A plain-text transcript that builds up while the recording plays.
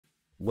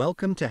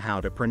Welcome to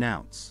How to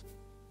Pronounce.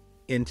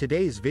 In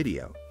today's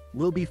video,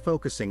 we'll be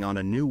focusing on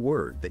a new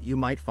word that you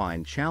might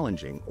find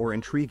challenging or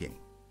intriguing.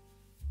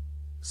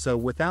 So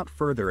without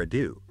further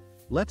ado,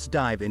 let's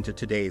dive into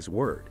today's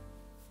word,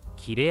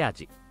 切れ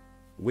味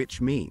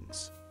which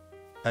means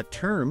a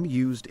term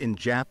used in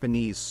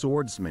Japanese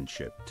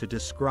swordsmanship to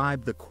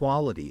describe the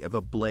quality of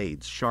a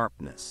blade's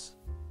sharpness.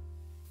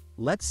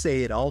 Let's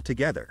say it all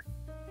together.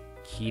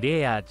 切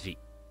れ味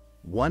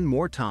One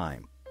more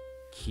time.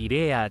 切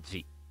れ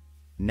味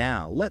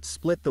Now let's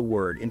split the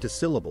word into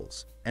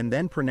syllables and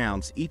then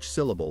pronounce each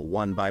syllable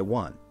one by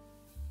one.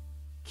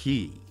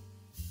 Ki,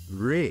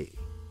 re,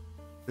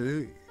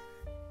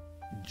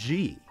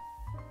 ji.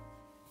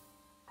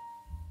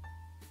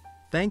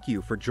 Thank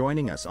you for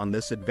joining us on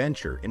this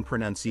adventure in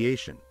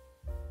pronunciation.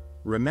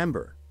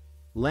 Remember,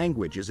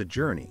 language is a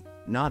journey,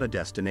 not a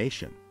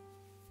destination.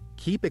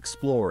 Keep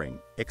exploring,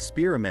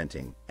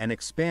 experimenting, and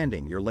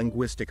expanding your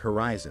linguistic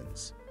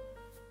horizons.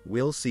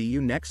 We'll see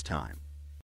you next time.